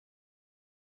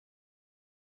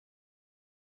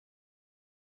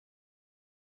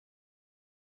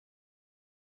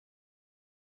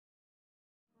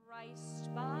Christ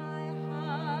by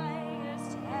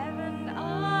highest heaven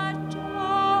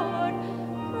adored,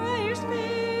 praise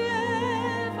be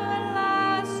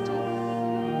everlasting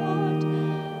Lord.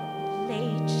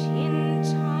 Late in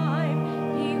time,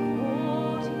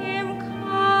 behold him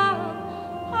come,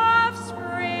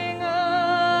 offspring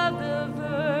of the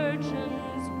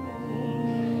Virgin's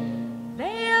womb,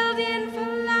 veiled in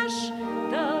flesh,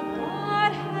 the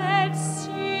Godhead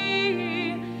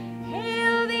see.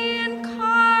 Hail the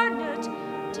incarnate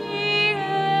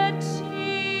deity,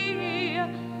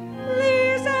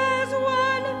 pleases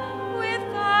one with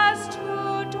us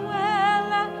to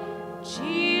dwell,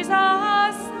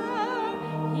 Jesus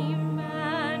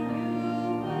Emmanuel.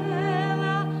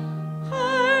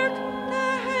 Hark, the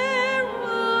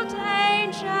herald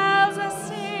angels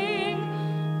sing,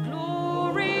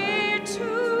 glory to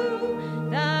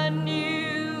the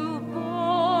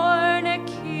newborn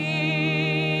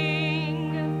King.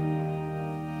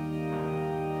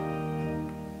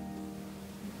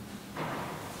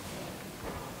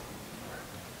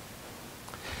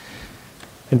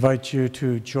 Invite you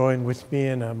to join with me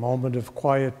in a moment of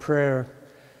quiet prayer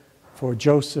for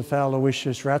Joseph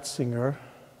Aloysius Ratzinger,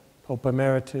 Pope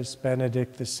Emeritus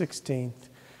Benedict XVI,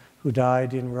 who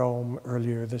died in Rome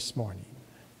earlier this morning.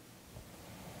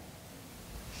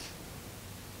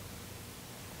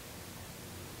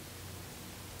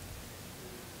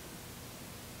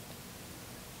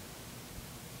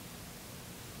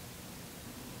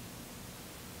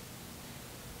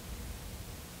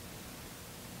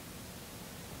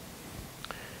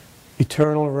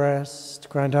 Eternal rest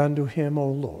grant unto him, O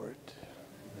Lord.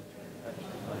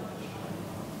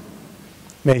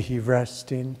 May he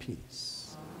rest in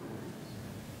peace.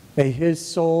 May his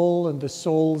soul and the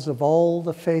souls of all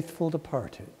the faithful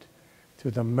departed,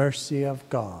 through the mercy of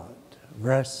God,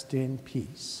 rest in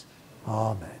peace.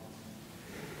 Amen.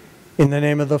 In the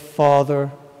name of the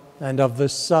Father, and of the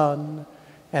Son,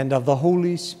 and of the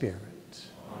Holy Spirit,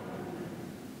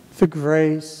 the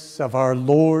grace of our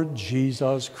Lord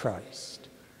Jesus Christ,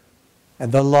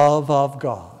 and the love of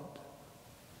God,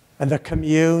 and the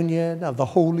communion of the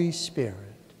Holy Spirit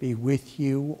be with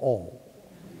you all.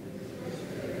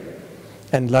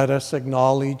 And let us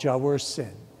acknowledge our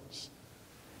sins,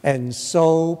 and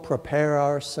so prepare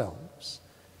ourselves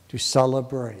to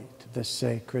celebrate the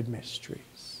sacred mysteries.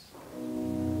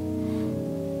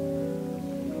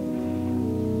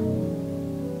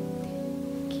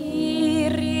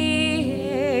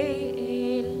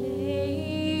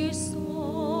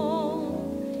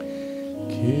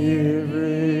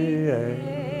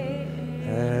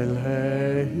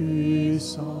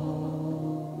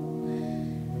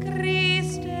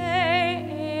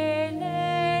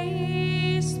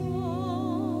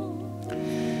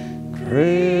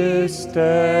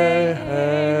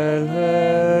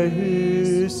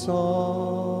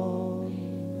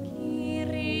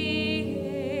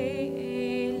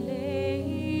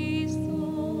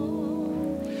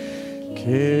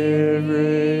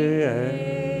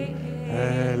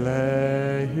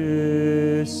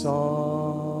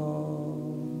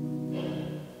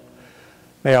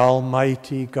 May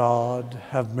Almighty God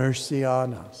have mercy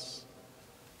on us,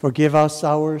 forgive us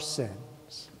our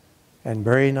sins, and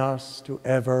bring us to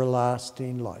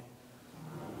everlasting life.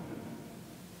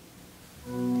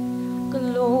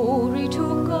 Glory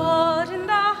to God in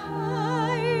the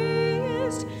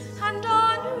highest, and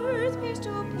on earth peace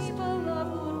to people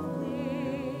of good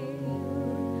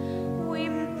will. We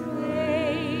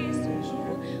praise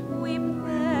you, we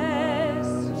bless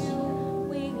you,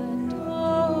 we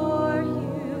adore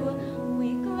you,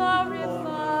 we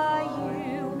glorify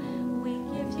you, we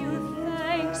give you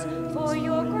thanks for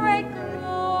your great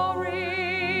glory.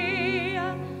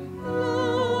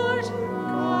 Lord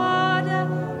God,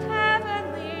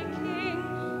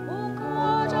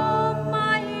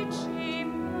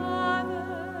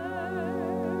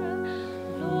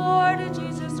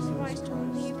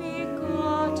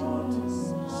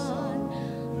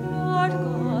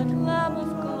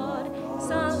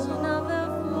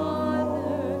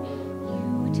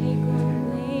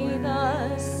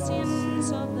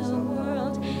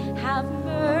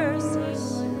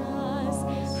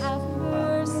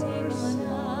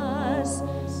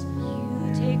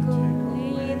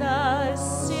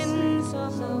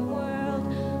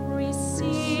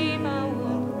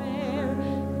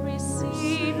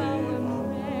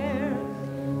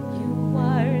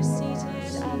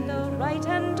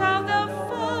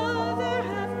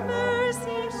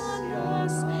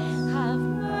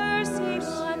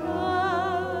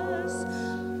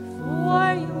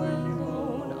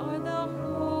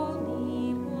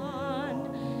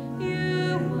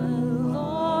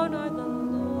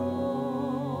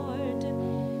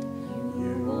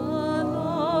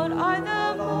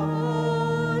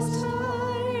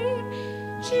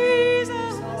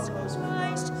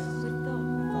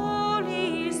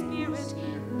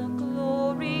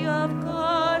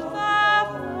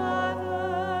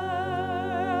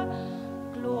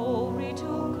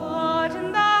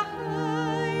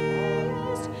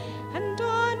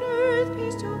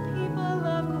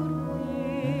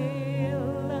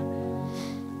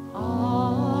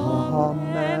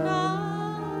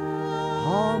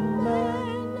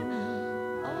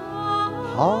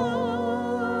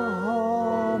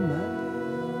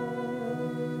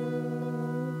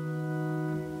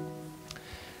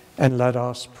 And let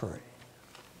us pray.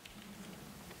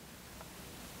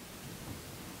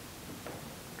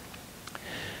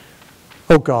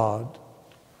 O God,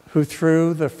 who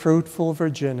through the fruitful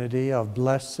virginity of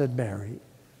Blessed Mary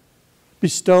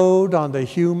bestowed on the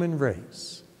human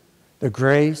race the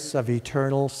grace of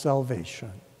eternal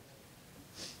salvation,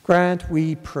 grant,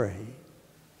 we pray,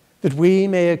 that we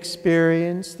may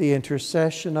experience the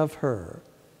intercession of her,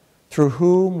 through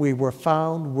whom we were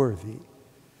found worthy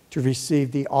to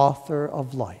receive the author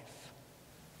of life,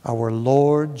 our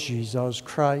Lord Jesus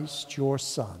Christ, your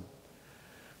Son,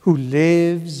 who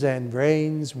lives and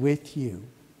reigns with you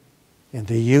in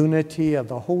the unity of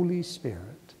the Holy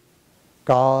Spirit,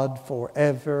 God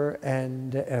forever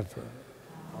and ever.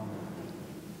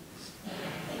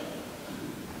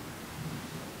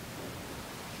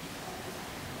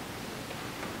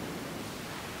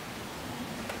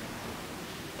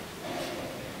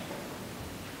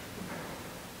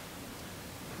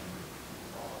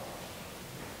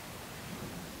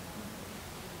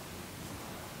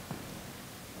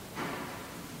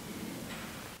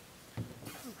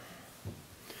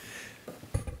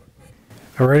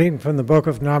 A reading from the book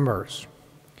of Numbers.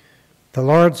 The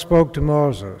Lord spoke to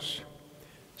Moses,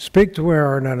 "Speak to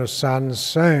Aaron and his sons,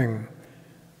 saying,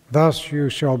 Thus you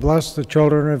shall bless the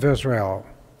children of Israel.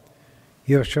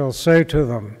 You shall say to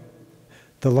them,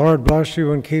 The Lord bless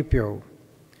you and keep you.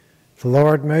 The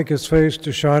Lord make his face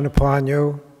to shine upon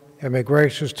you and be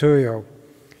gracious to you.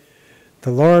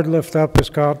 The Lord lift up his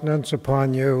countenance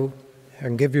upon you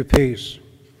and give you peace.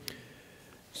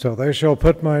 So they shall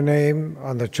put my name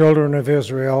on the children of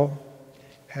Israel,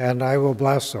 and I will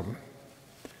bless them."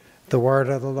 The word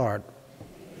of the Lord.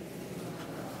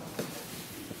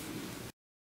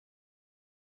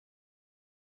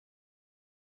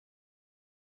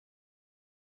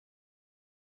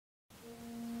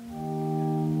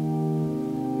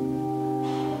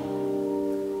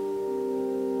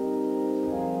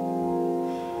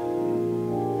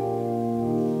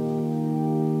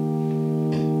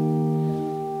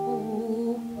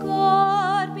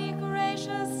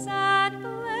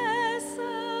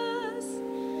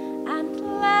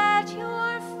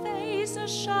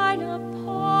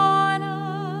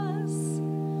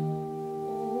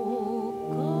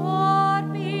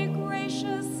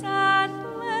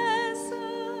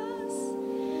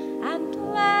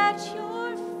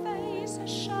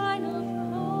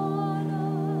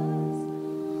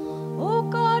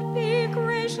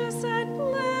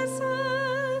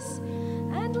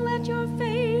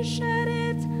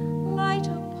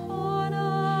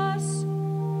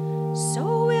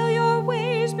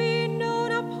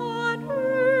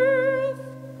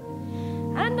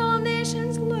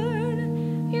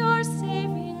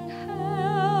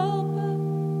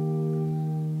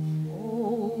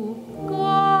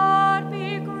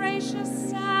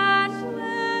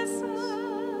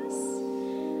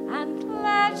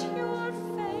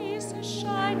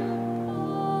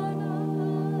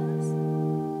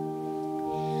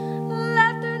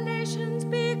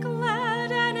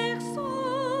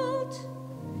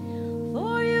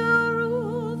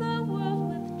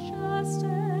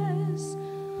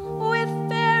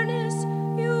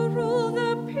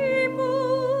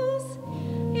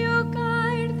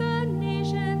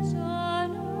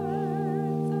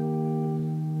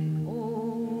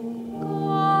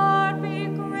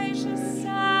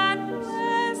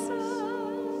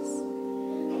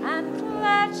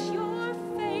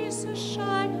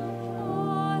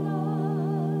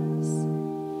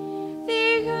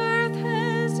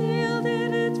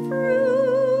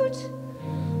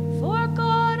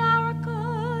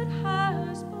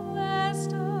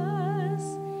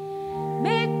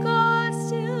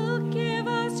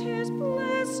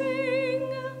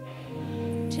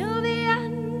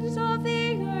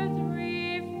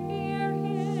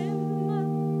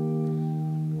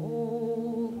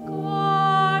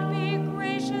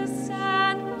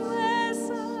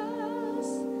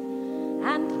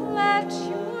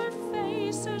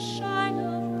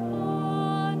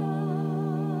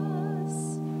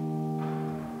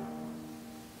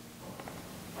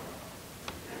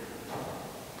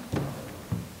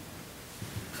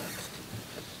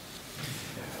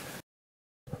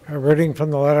 A reading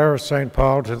from the letter of St.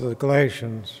 Paul to the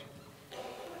Galatians.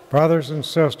 Brothers and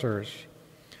sisters,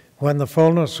 when the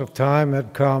fullness of time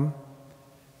had come,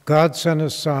 God sent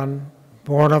his Son,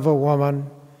 born of a woman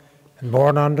and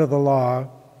born under the law,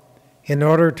 in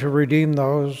order to redeem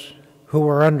those who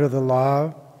were under the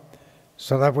law,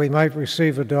 so that we might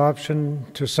receive adoption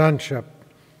to sonship.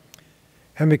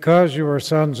 And because you are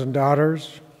sons and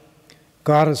daughters,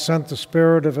 God has sent the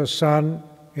Spirit of his Son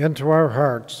into our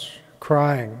hearts,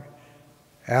 crying,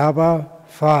 Abba,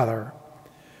 Father.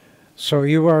 So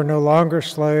you are no longer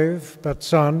slave, but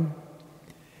son,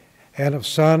 and of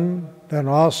son, then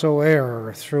also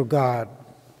heir through God.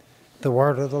 The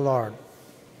word of the Lord.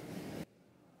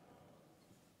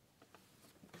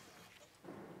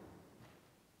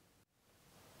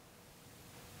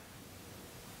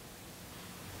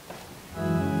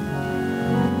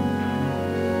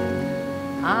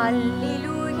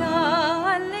 Alleluia,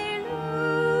 alleluia,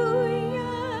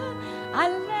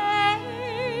 alleluia.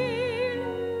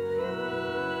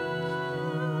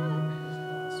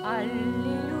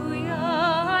 Alleluia,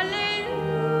 alleluia,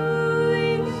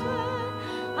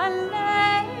 alleluia.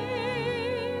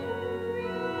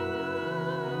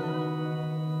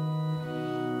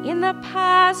 In the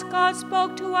past, God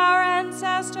spoke to our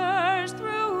ancestors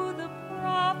through the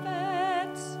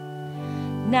prophets.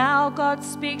 Now God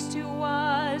speaks to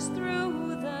us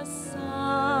through the Son.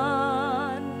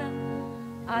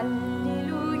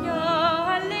 Alleluia,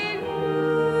 alleluia,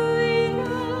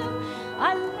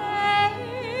 alleluia.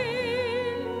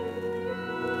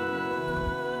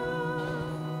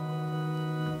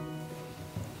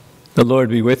 The Lord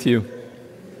be with you.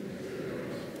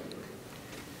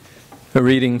 A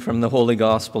reading from the Holy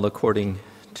Gospel according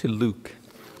to Luke.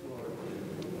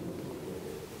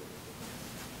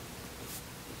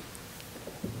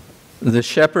 The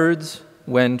shepherds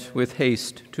went with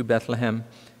haste to Bethlehem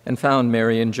and found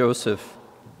Mary and Joseph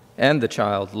and the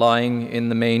child lying in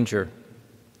the manger.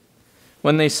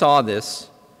 When they saw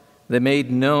this, they made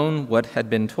known what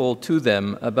had been told to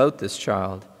them about this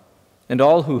child, and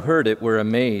all who heard it were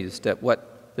amazed at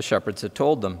what the shepherds had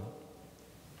told them.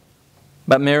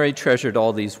 But Mary treasured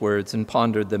all these words and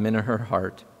pondered them in her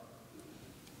heart.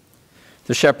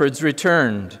 The shepherds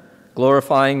returned,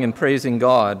 glorifying and praising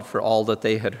God for all that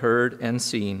they had heard and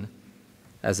seen,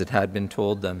 as it had been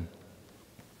told them.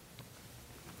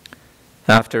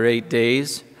 After 8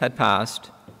 days had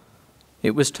passed,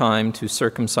 it was time to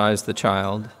circumcise the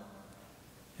child,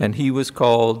 and he was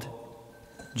called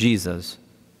Jesus,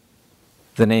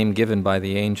 the name given by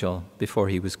the angel before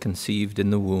he was conceived in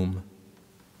the womb.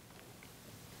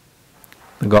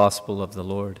 The Gospel of the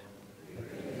Lord.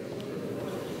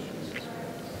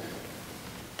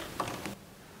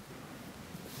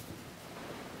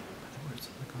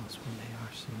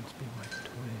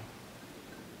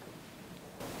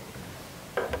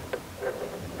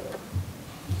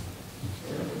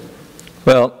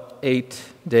 Well, 8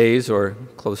 days or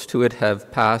close to it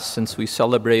have passed since we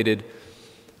celebrated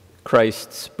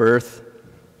Christ's birth.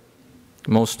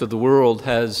 Most of the world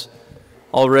has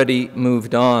already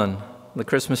moved on. The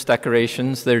Christmas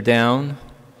decorations, they're down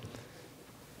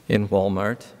in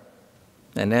Walmart,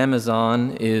 and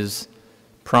Amazon is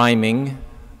priming,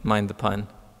 mind the pun,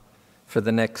 for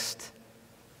the next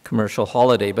commercial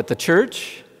holiday. But the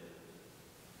church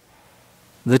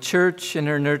in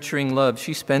her nurturing love,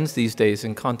 she spends these days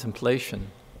in contemplation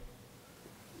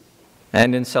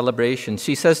and in celebration.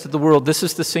 She says to the world, this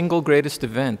is the single greatest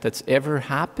event that's ever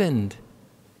happened.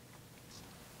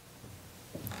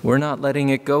 We're not letting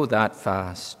it go that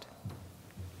fast.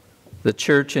 The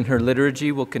church in her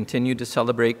liturgy will continue to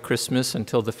celebrate Christmas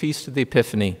until the Feast of the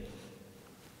Epiphany,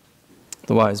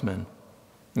 the wise men,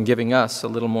 and giving us a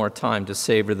little more time to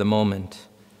savor the moment.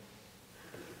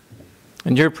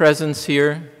 And your presence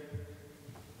here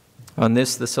on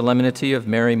this, the solemnity of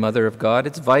Mary, Mother of God,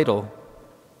 it's vital,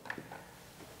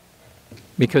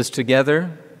 because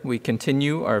together we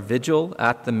continue our vigil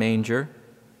at the manger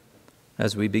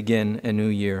as we begin a new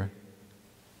year.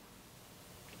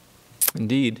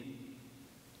 Indeed,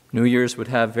 New Year's would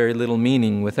have very little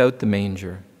meaning without the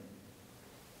manger,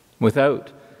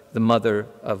 without the Mother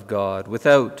of God,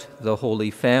 without the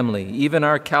Holy Family. Even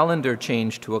our calendar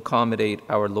changed to accommodate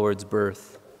our Lord's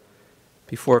birth.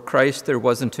 Before Christ, there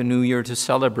wasn't a new year to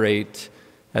celebrate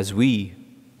as we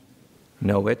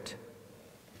know it.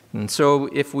 And so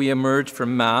if we emerge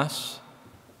from Mass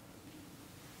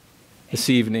this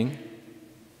evening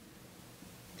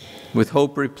with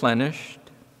hope replenished,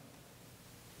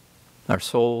 our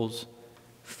souls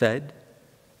fed,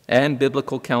 and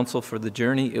biblical counsel for the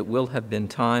journey, it will have been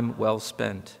time well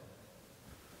spent.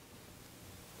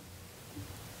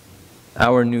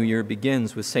 Our new year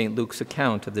begins with St. Luke's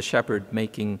account of the shepherd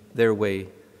making their way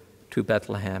to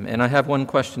Bethlehem. And I have one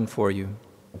question for you.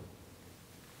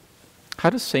 How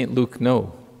does St. Luke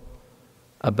know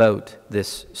about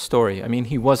this story? I mean,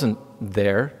 he wasn't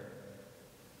there.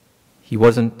 He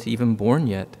wasn't even born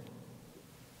yet.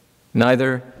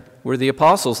 Neither were the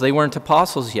apostles. They weren't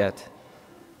apostles yet.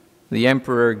 The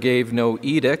emperor gave no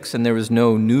edicts, and there was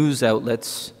no news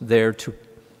outlets there to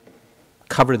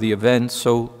cover the events.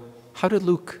 So how did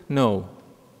Luke know?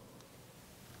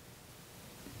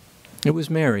 It was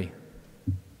Mary.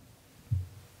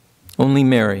 Only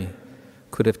Mary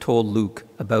could have told Luke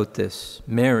about this.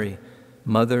 Mary,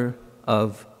 Mother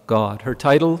of God. Her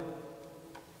title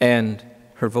and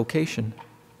her vocation.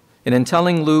 And in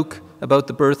telling Luke about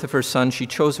the birth of her son, she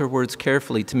chose her words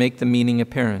carefully to make the meaning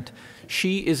apparent.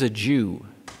 She is a Jew.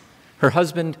 Her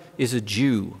husband is a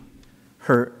Jew.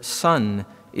 Her son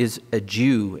is a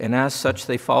Jew, and as such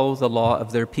they follow the law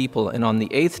of their people. And on the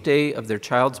 8th day of their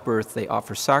child's birth, they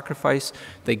offer sacrifice,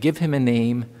 they give him a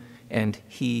name, and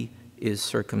he is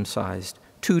circumcised.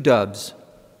 2 doves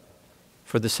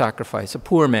for the sacrifice, a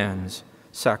poor man's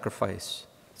sacrifice.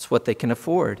 It's what they can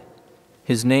afford.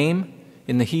 His name,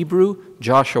 in the Hebrew,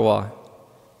 Joshua.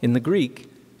 In the Greek,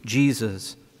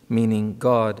 Jesus, meaning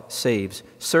God saves.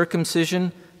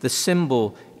 Circumcision, the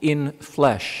symbol in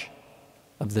flesh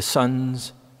of the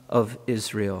sons of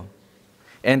Israel.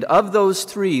 And of those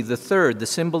 3, the third, the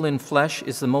symbol in flesh,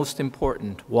 is the most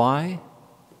important. Why?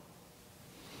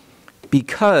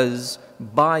 Because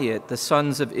by it the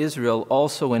sons of Israel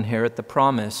also inherit the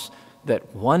promise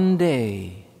that one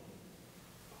day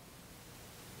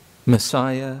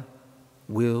Messiah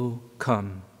will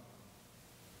come.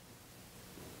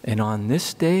 And on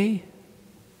this day,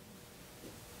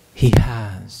 he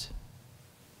has.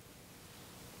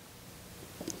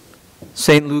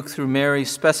 St. Luke, through Mary,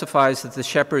 specifies that the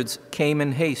shepherds came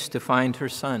in haste to find her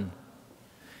son.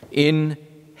 In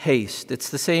haste. It's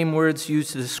the same words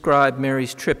used to describe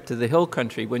Mary's trip to the hill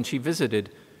country when she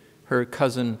visited her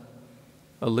cousin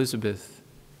Elizabeth.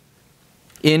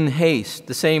 In haste.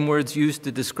 The same words used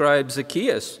to describe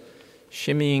Zacchaeus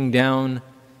shimmying down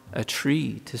a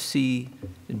tree to see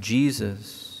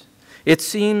Jesus. It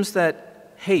seems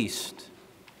that haste,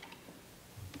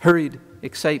 hurried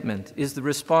excitement, is the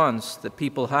response that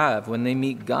people have when they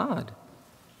meet God,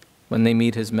 when they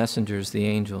meet his messengers, the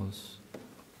angels.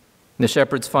 The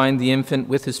shepherds find the infant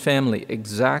with his family,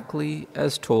 exactly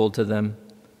as told to them.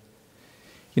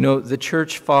 You know, the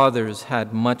church fathers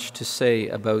had much to say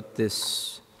about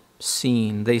this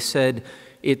scene. They said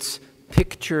it's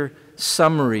picture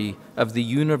summary of the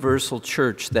universal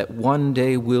church that one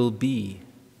day will be,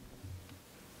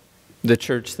 the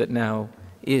church that now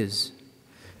is.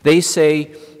 They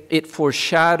say it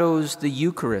foreshadows the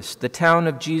Eucharist, the town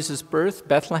of Jesus' birth,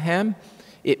 Bethlehem.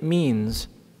 It means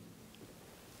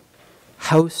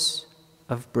house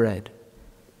of bread.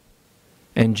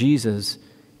 And Jesus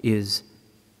is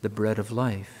the bread of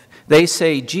life. They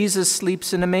say Jesus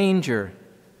sleeps in a manger,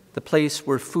 the place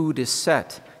where food is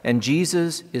set, and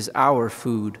Jesus is our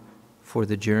food for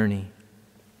the journey.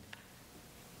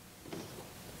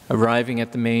 Arriving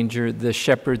at the manger, the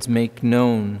shepherds make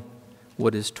known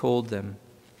what is told them,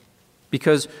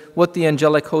 because what the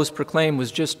angelic host proclaimed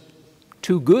was just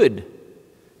too good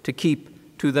to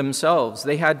keep to themselves.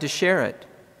 They had to share it.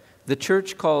 The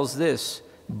church calls this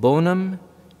bonum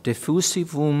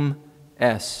diffusivum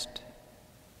est,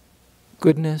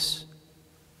 goodness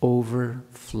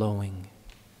overflowing.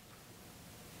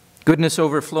 Goodness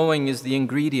overflowing is the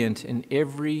ingredient in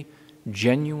every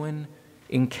genuine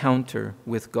encounter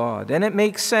with God. And it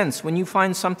makes sense. When you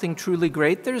find something truly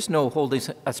great, there's no holding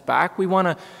us back. We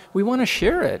want to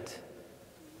share it.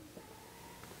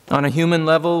 On a human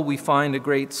level, we find a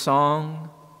great song,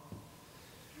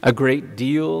 a great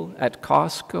deal at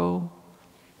Costco,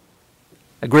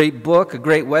 a great book, a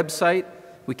great website.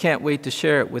 We can't wait to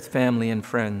share it with family and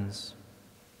friends.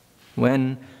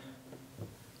 When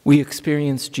we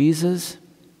experience Jesus,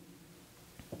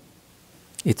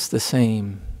 it's the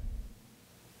same.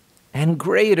 And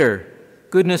greater.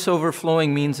 Goodness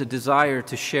overflowing means a desire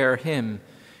to share him.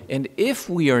 And if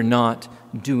we are not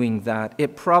doing that,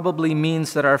 it probably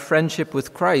means that our friendship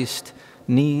with Christ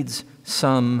needs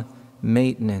some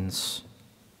maintenance.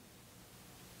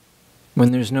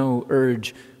 When there's no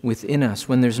urge within us,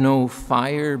 when there's no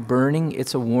fire burning,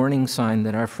 it's a warning sign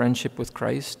that our friendship with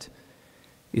Christ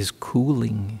is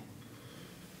cooling.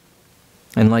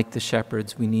 And like the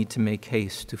shepherds, we need to make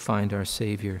haste to find our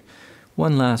Savior.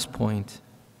 One last point.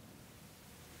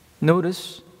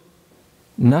 Notice,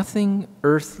 nothing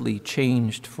earthly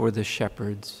changed for the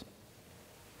shepherds.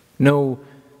 No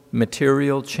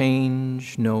material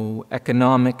change, no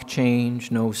economic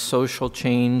change, no social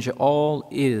change. All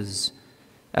is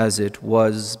as it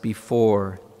was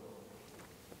before.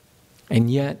 And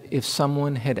yet, if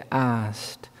someone had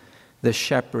asked the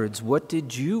shepherds, what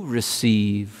did you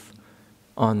receive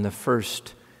on the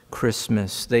first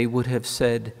Christmas? They would have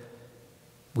said,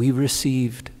 we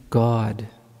received God,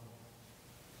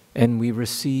 and we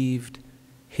received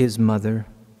his mother,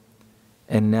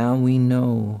 and now we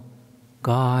know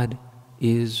God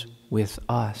is with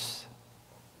us.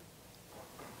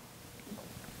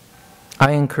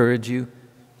 I encourage you,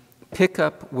 pick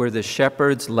up where the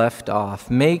shepherds left off.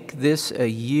 Make this a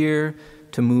year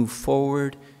to move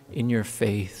forward in your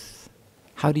faith.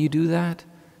 How do you do that?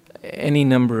 Any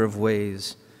number of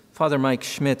ways. Father Mike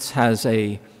Schmitz has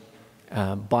a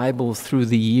Bible through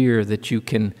the year that you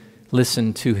can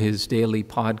listen to his daily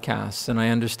podcasts, and I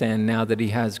understand now that he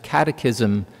has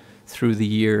catechism through the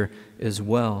year as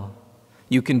well.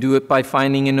 You can do it by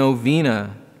finding a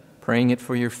novena, praying it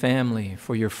for your family,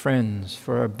 for your friends,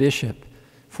 for our bishop,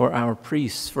 for our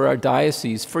priests, for our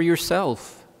diocese, for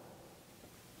yourself.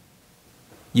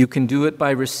 You can do it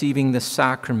by receiving the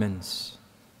sacraments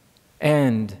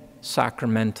and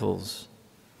sacramentals,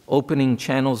 opening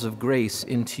channels of grace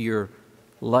into your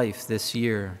life this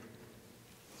year.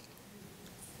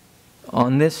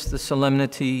 On this, the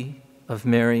solemnity of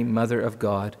Mary, Mother of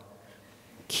God,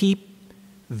 keep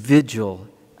vigil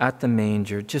at the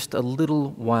manger just a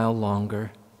little while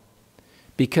longer,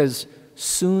 because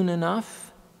soon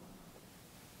enough,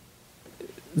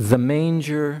 the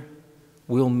manger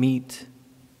will meet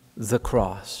the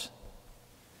cross,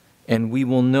 and we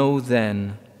will know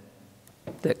then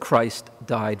that Christ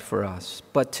died for us.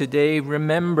 But today,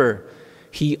 remember,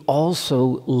 he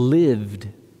also lived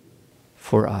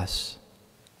for us.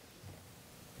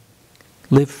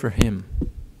 Live for him.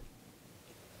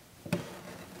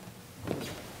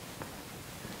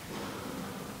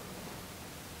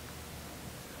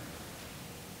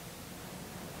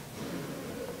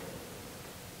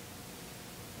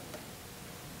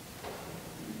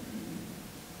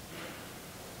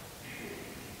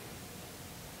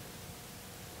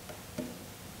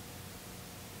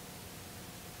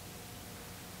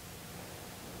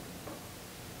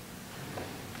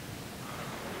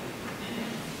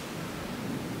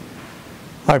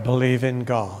 I believe in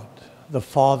God, the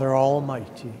Father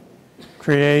Almighty,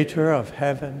 creator of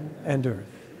heaven and earth,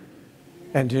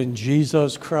 and in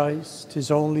Jesus Christ,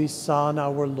 his only Son,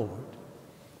 our Lord,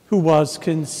 who was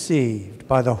conceived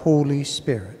by the Holy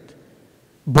Spirit,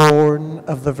 born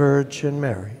of the Virgin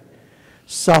Mary,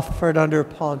 suffered under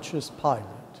Pontius Pilate,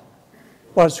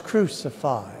 was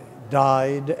crucified,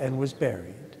 died, and was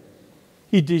buried.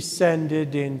 He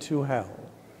descended into hell.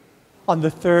 On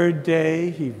the third day,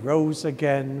 he rose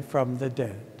again from the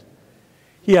dead.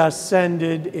 He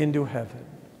ascended into heaven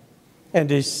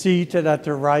and is seated at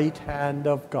the right hand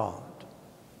of God,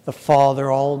 the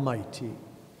Father Almighty.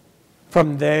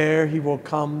 From there, he will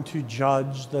come to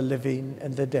judge the living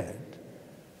and the dead.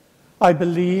 I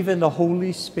believe in the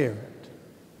Holy Spirit,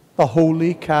 the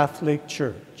Holy Catholic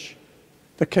Church,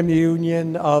 the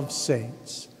communion of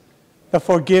saints, the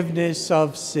forgiveness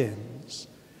of sins,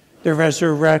 the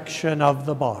resurrection of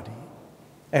the body,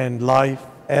 and life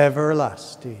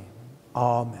everlasting.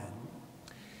 Amen.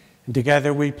 And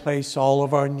together we place all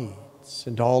of our needs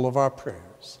and all of our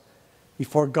prayers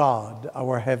before God,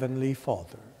 our Heavenly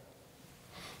Father.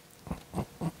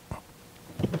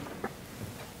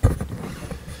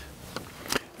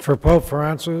 For Pope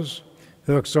Francis,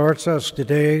 who exhorts us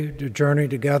today to journey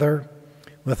together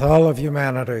with all of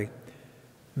humanity,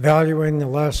 valuing the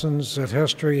lessons that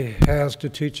history has to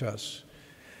teach us,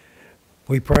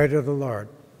 we pray to the Lord.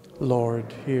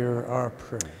 Lord, hear our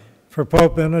prayer. For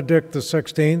Pope Benedict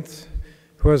XVI,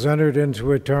 who has entered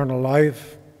into eternal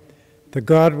life, that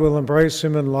God will embrace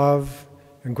him in love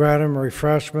and grant him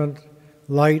refreshment,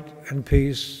 light, and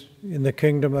peace in the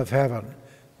kingdom of heaven.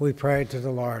 We pray to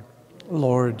the Lord.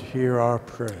 Lord, hear our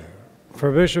prayer.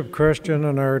 For Bishop Christian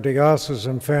and our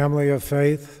diocesan family of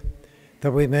faith,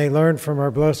 that we may learn from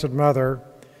our Blessed Mother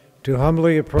to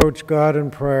humbly approach God in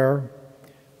prayer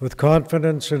with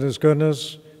confidence in his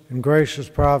goodness and gracious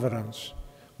providence.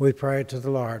 We pray to the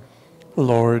Lord.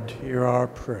 Lord, hear our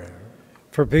prayer.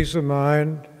 For peace of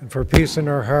mind and for peace in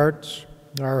our hearts,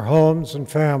 our homes and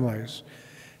families,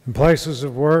 and places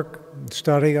of work and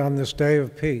study on this day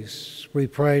of peace, we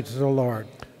pray to the Lord.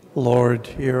 Lord,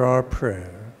 hear our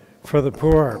prayer. For the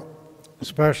poor,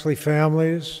 especially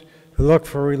families who look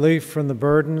for relief from the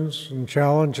burdens and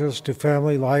challenges to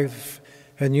family life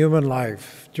and human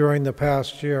life during the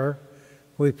past year,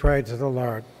 we pray to the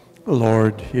Lord.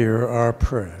 Lord, hear our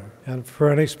prayer. And for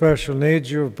any special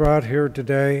needs you have brought here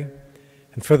today,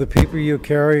 and for the people you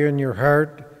carry in your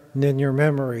heart and in your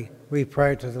memory, we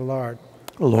pray to the Lord.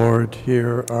 Lord,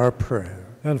 hear our prayer.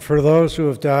 And for those who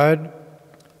have died,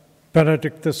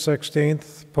 Benedict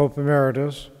XVI, Pope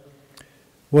Emeritus,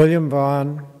 William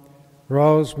Vaughan,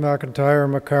 Rose McIntyre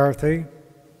McCarthy,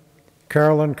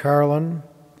 Carolyn Carlin,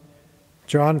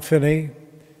 John Finney,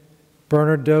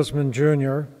 Bernard Desmond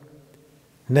Jr.,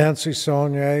 Nancy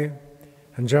Saulnier,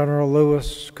 and General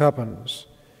Louis Cuppins,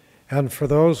 and for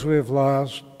those we have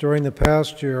lost during the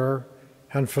past year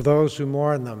and for those who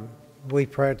mourn them, we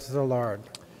pray to the Lord.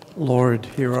 Lord,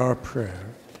 hear our prayer.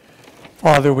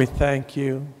 Father, we thank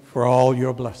you for all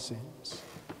your blessings.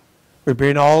 We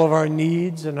bring all of our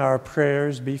needs and our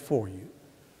prayers before you.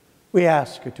 We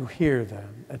ask you to hear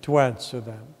them and to answer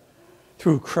them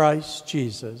through Christ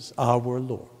Jesus our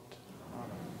Lord.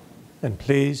 And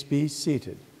please be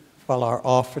seated while our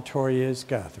offertory is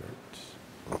gathered.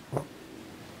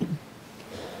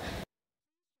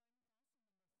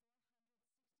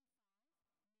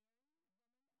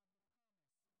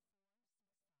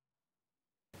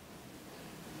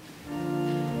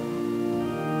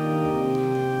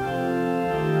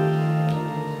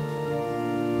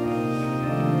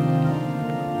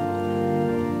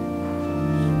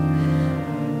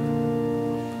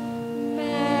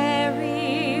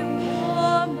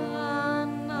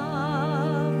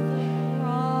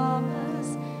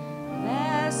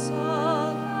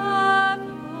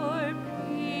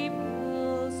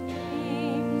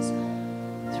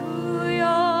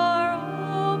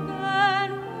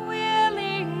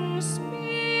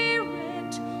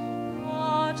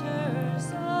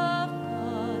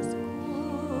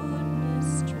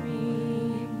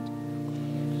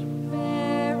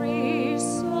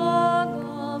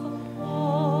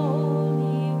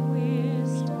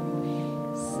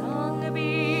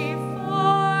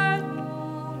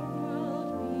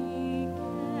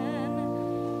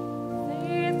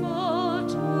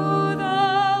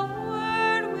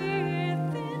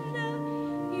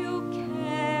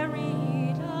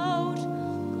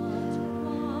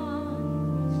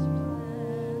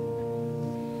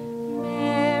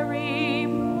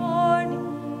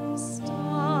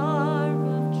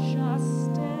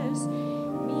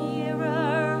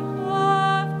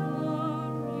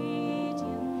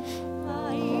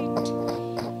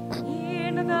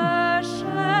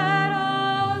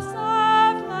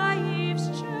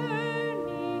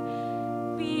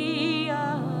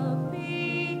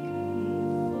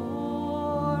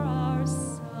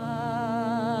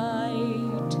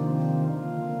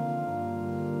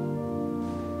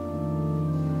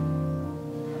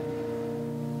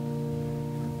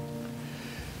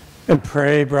 And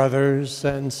pray, brothers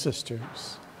and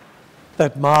sisters,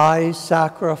 that my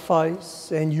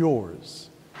sacrifice and yours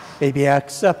may be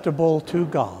acceptable to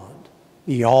God,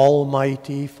 the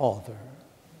Almighty Father.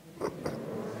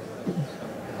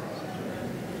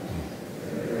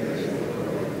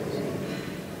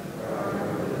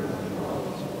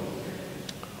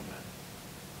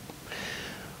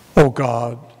 O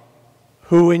God,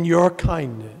 who in your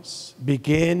kindness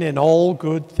begin in all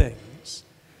good things,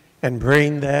 and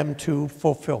bring them to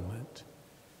fulfillment,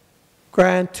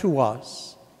 grant to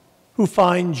us, who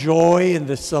find joy in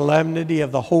the solemnity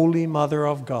of the Holy Mother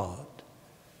of God,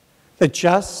 that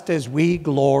just as we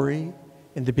glory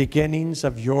in the beginnings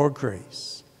of your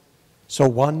grace, so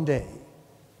one day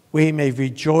we may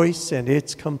rejoice in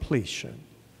its completion,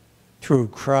 through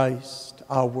Christ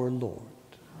our Lord.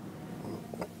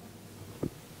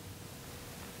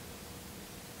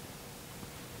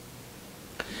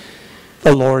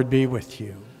 The Lord be with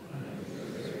you.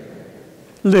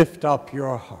 Lift up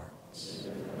your hearts.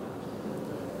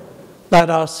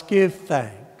 Let us give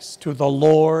thanks to the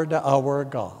Lord our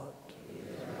God.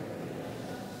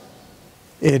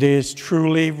 It is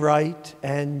truly right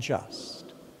and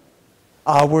just,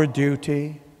 our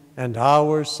duty and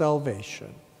our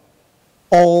salvation,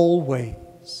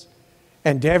 always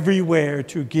and everywhere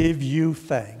to give you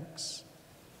thanks,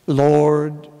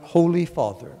 Lord, Holy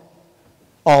Father,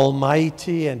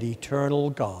 Almighty and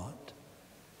eternal God,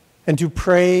 and to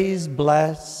praise,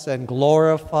 bless, and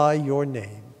glorify your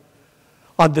name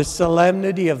on the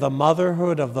solemnity of the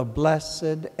motherhood of the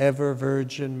Blessed Ever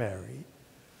Virgin Mary.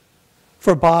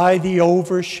 For by the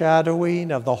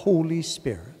overshadowing of the Holy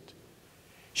Spirit,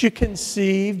 she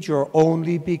conceived your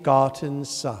only begotten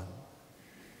Son,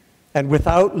 and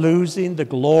without losing the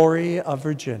glory of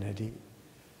virginity,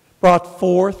 brought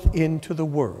forth into the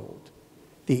world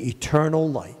the eternal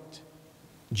light,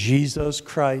 Jesus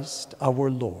Christ our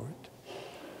Lord.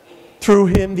 Through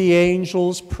him the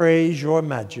angels praise your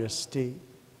majesty,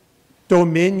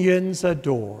 dominions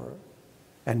adore,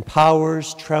 and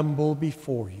powers tremble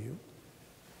before you.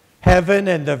 Heaven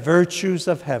and the virtues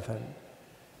of heaven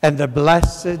and the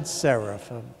blessed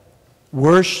seraphim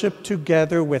worship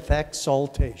together with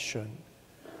exaltation.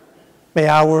 May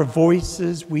our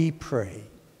voices, we pray,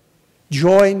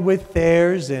 join with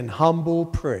theirs in humble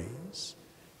praise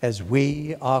as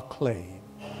we acclaim.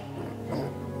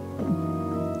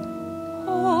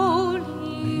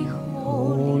 Holy,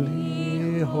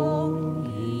 holy,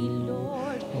 holy,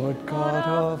 Lord God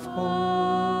of hosts.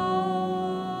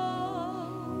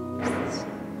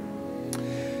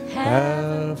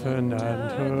 Heaven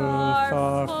and earth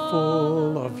are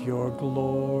full of your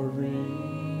glory.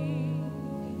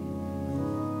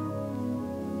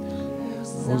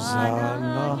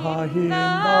 Hosanna in the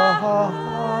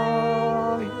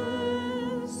highest.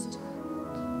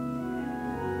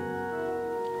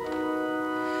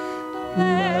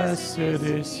 Blessed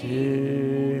is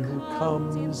he who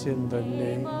comes in the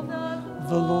name of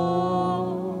the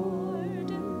Lord.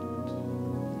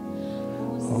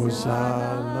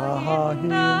 Hosanna in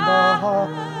the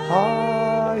highest.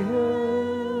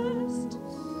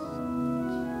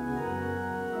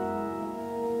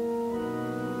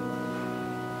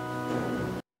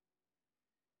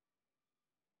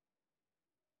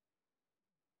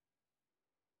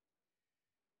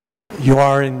 You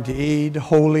are indeed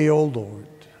holy, O Lord,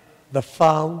 the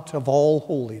fount of all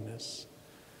holiness.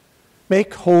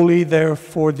 Make holy,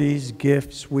 therefore, these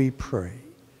gifts, we pray,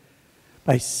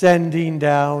 by sending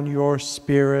down your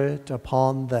Spirit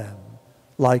upon them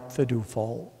like the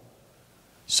dewfall,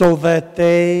 so that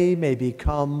they may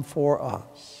become for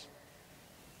us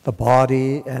the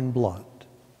body and blood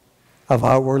of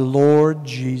our Lord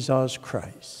Jesus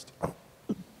Christ.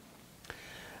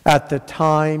 At the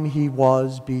time he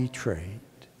was betrayed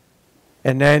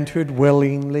and entered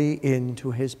willingly into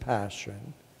his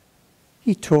passion,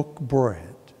 he took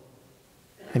bread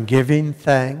and, giving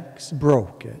thanks,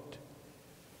 broke it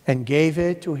and gave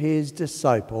it to his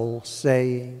disciples,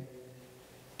 saying,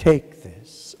 "Take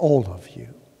this, all of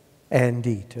you, and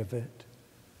eat of it.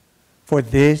 For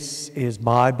this is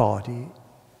my body,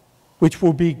 which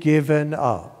will be given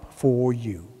up for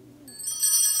you."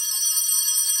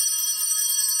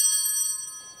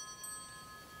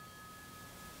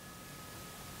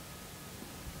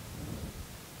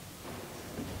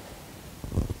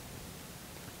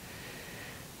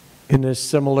 In a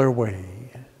similar way,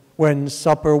 when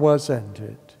supper was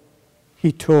ended,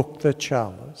 he took the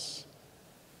chalice,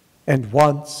 and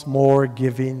once more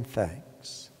giving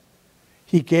thanks,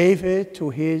 he gave it to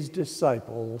his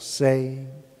disciples, saying,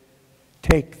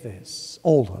 "Take this,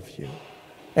 all of you,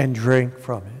 and drink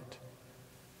from it.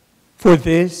 For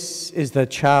this is the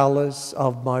chalice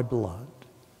of my blood,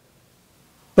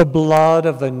 the blood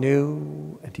of the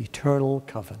new and eternal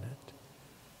covenant,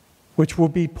 which will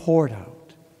be poured out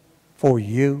for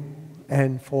you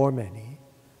and for many,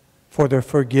 for the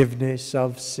forgiveness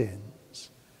of sins.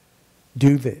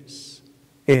 Do this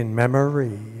in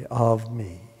memory of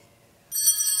me."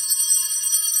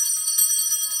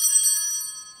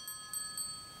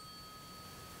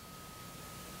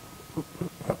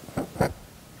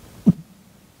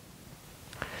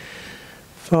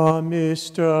 The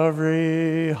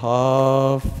mystery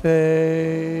of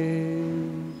faith.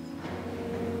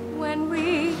 When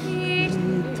we eat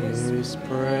this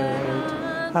bread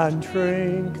and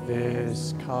drink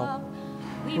this cup,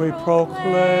 we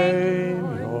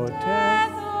proclaim your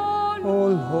death, O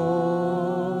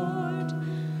Lord,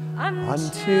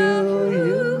 until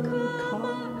you come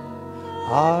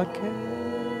again.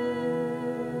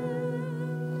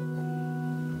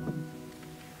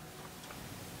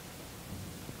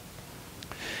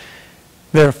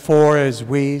 Therefore, as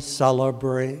we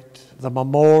celebrate the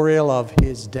memorial of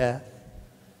his death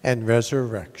and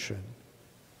resurrection,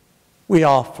 we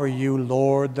offer you,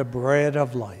 Lord, the bread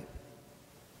of life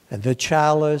and the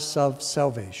chalice of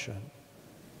salvation,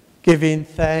 giving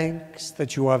thanks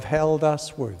that you have held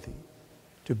us worthy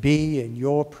to be in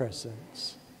your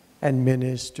presence and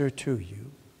minister to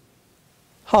you.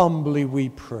 Humbly we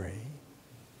pray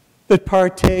that,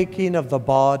 partaking of the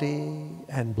body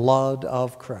and blood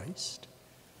of Christ,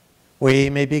 we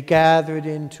may be gathered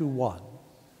into one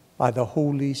by the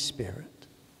Holy Spirit.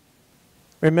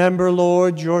 Remember,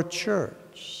 Lord, your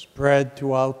church spread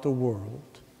throughout the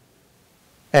world,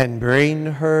 and bring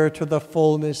her to the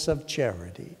fullness of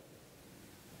charity,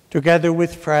 together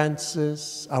with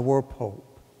Francis, our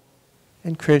Pope,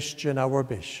 and Christian, our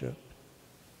Bishop,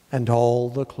 and all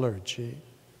the clergy.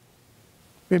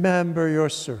 Remember your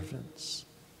servants,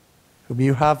 whom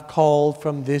you have called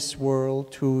from this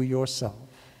world to yourself: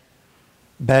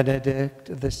 Benedict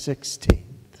XVI,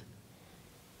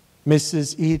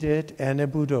 Mrs. Edith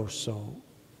Enebudoso,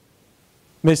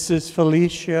 Mrs.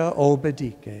 Felicia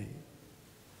Obadike,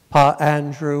 Pa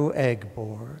Andrew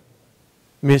Egbor,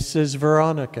 Mrs.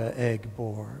 Veronica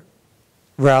Egbor,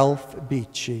 Ralph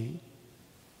Beachy,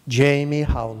 Jamie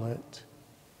Howlett,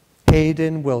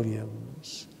 Hayden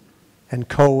Williams, and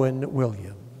Cohen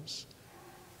Williams.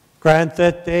 Grant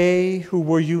that they who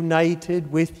were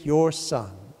united with your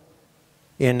Son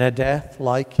in a death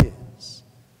like his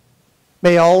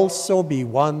may also be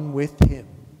one with him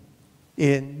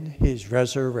in his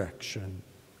resurrection.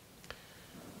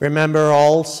 Remember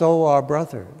also our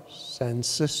brothers and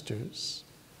sisters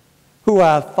who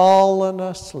have fallen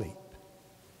asleep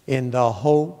in the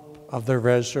hope of the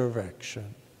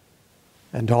resurrection,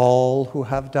 and all who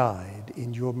have died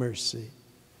in your mercy.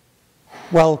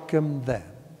 Welcome them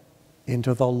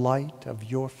into the light of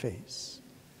your face.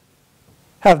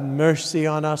 Have mercy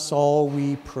on us all,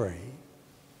 we pray,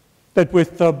 that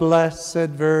with the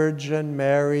Blessed Virgin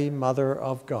Mary, Mother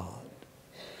of God,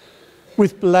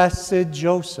 with blessed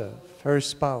Joseph, her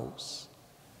spouse,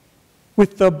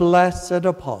 with the blessed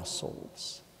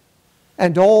apostles,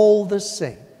 and all the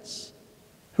saints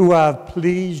who have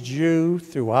pleased you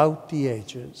throughout the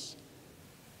ages,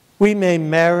 we may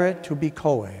merit to be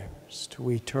co-heirs to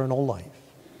eternal life,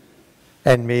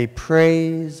 and may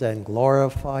praise and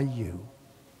glorify you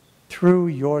through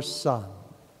your Son,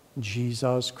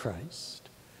 Jesus Christ.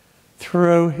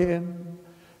 Through him,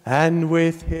 and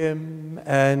with him,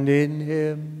 and in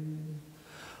him,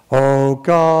 O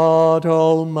God,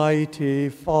 Almighty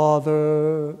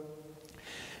Father,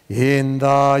 in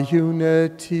the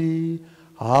unity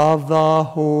of the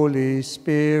Holy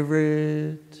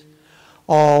Spirit,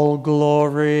 all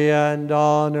glory and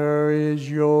honor is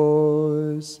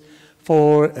yours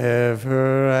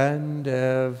forever and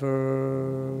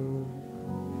ever.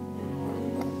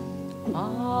 Amen,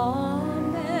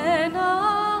 amen, amen.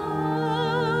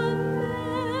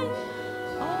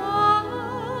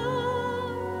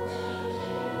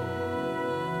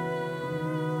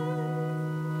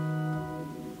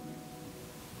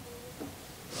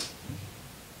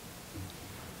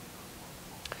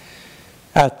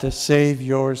 At the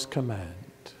Savior's command,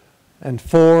 and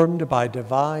formed by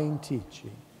divine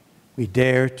teaching, we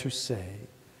dare to say,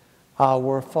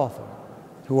 Our Father,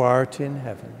 who art in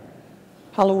heaven,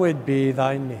 hallowed be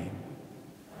thy name.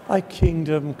 Thy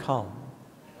kingdom come,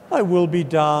 thy will be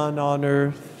done on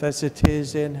earth as it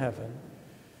is in heaven.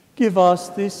 Give us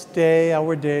this day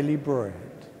our daily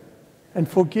bread, and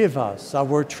forgive us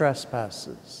our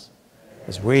trespasses,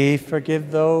 as we forgive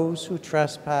those who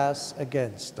trespass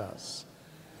against us.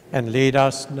 And lead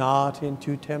us not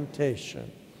into temptation,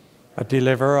 but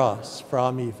deliver us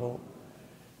from evil.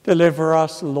 Deliver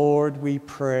us, Lord, we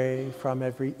pray, from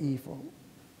every evil.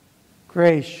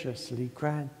 Graciously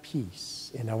grant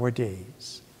peace in our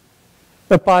days,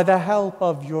 that by the help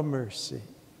of your mercy,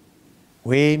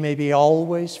 we may be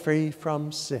always free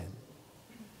from sin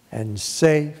and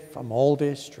safe from all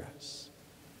distress,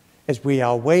 as we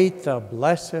await the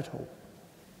blessed hope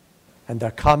and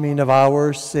the coming of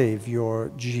our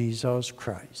Savior, Jesus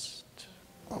Christ.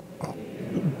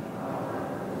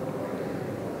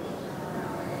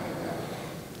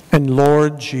 And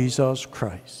Lord Jesus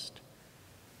Christ,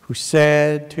 who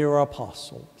said to your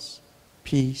apostles,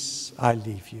 Peace I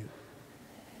leave you,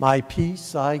 my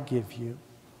peace I give you.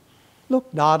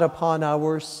 Look not upon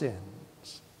our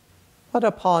sins, but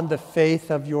upon the faith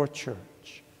of your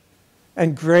church,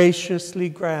 and graciously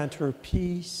grant her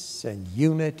peace and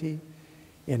unity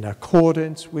in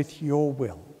accordance with your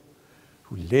will,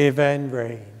 who live and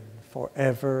reign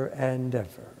forever and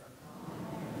ever.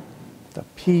 The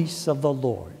peace of the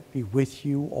Lord be with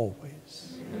you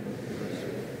always.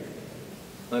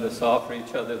 Let us offer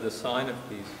each other the sign of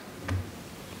peace.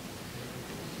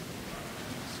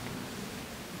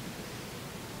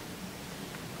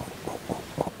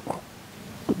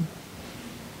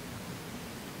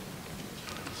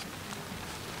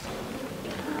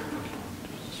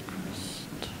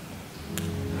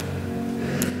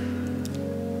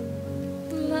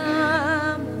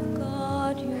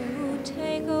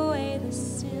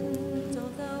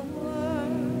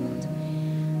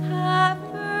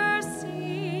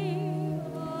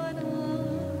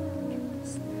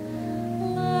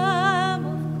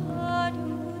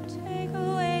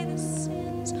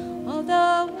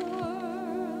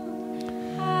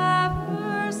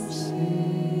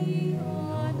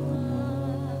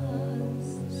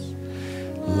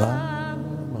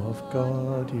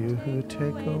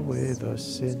 Take away the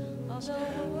sins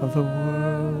of the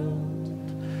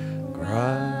world,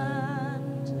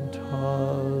 grant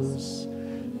us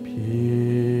peace.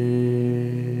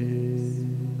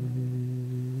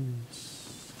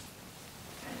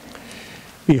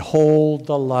 Behold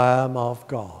the Lamb of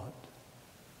God.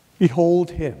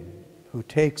 Behold him who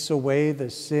takes away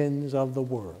the sins of the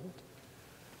world.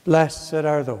 Blessed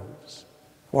are those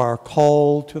who are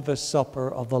called to the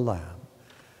supper of the Lamb.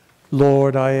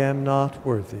 Lord, I am not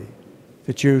worthy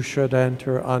that you should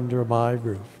enter under my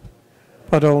roof,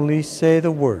 but only say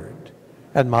the word,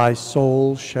 and my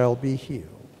soul shall be healed.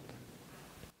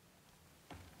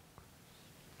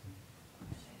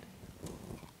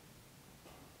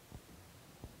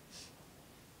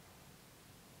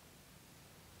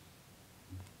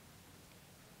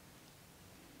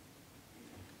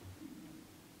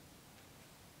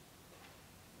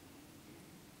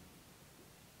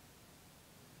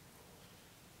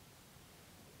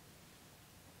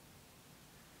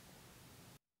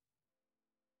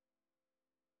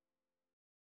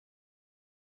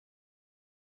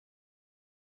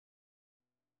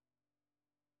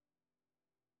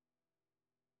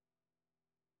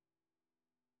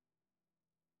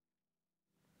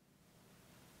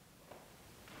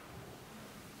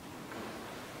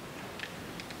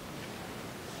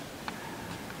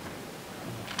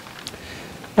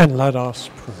 And let us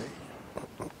pray.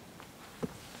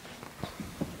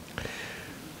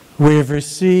 We have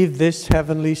received this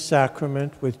heavenly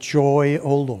sacrament with joy,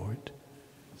 O Lord.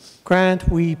 Grant,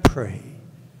 we pray,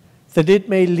 that it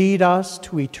may lead us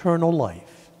to eternal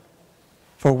life.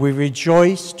 For we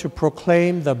rejoice to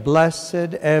proclaim the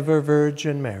Blessed Ever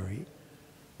Virgin Mary,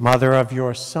 Mother of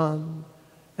your Son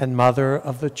and Mother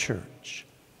of the Church,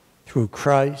 through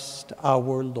Christ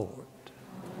our Lord.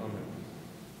 Amen.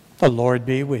 The Lord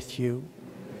be with you.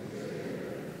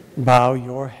 Bow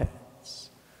your heads.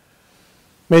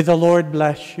 May the Lord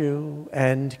bless you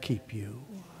and keep you.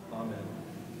 Amen.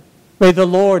 May the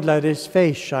Lord let his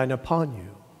face shine upon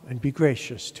you and be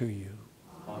gracious to you.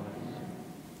 Amen.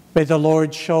 May the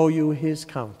Lord show you his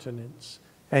countenance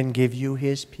and give you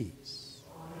his peace.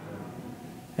 Amen.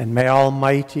 And may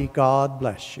Almighty God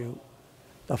bless you,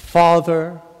 the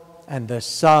Father and the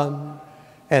Son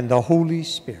and the Holy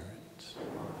Spirit.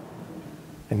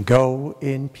 And go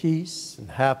in peace and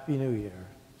Happy New Year.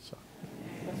 So,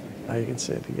 now you can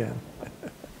say it again.